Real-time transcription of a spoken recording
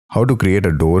How to create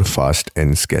a door fast in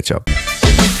SketchUp.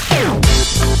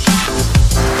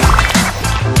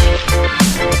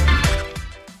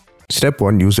 Step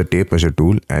 1. Use the tape measure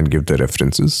tool and give the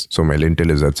references. So my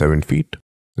lintel is at 7 feet.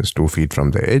 There's 2 feet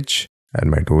from the edge and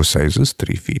my door size is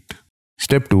 3 feet.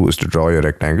 Step 2 is to draw your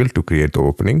rectangle to create the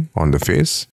opening on the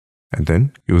face and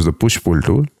then use the push-pull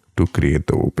tool to create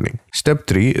the opening. Step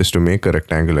 3 is to make a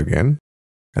rectangle again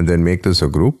and then make this a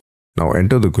group. Now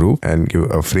enter the group and give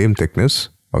a frame thickness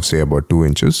of say about 2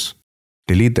 inches.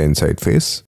 Delete the inside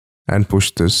face and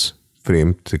push this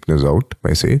frame thickness out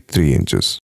by say 3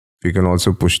 inches. We can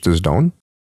also push this down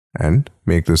and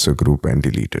make this a group and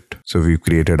delete it. So we've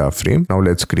created our frame. Now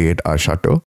let's create our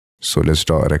shutter. So let's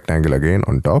draw a rectangle again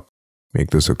on top.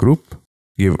 Make this a group.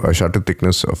 Give a shutter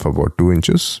thickness of about 2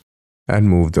 inches and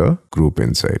move the group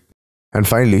inside. And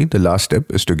finally, the last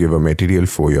step is to give a material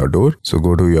for your door. So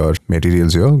go to your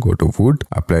materials here, go to wood,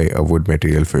 apply a wood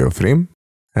material for your frame,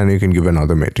 and you can give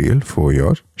another material for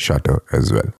your shutter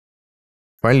as well.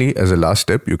 Finally, as a last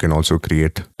step, you can also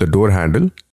create the door handle.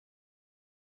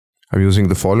 I'm using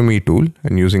the follow me tool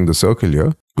and using the circle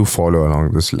here to follow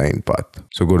along this line path.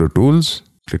 So go to tools,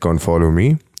 click on follow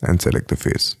me and select the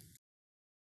face.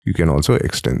 You can also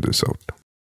extend this out.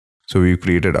 So we've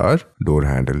created our door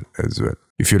handle as well.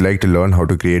 If you'd like to learn how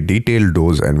to create detailed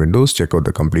doors and windows, check out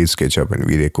the complete SketchUp and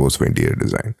V-Ray course for interior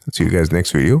design. See you guys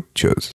next video. Cheers.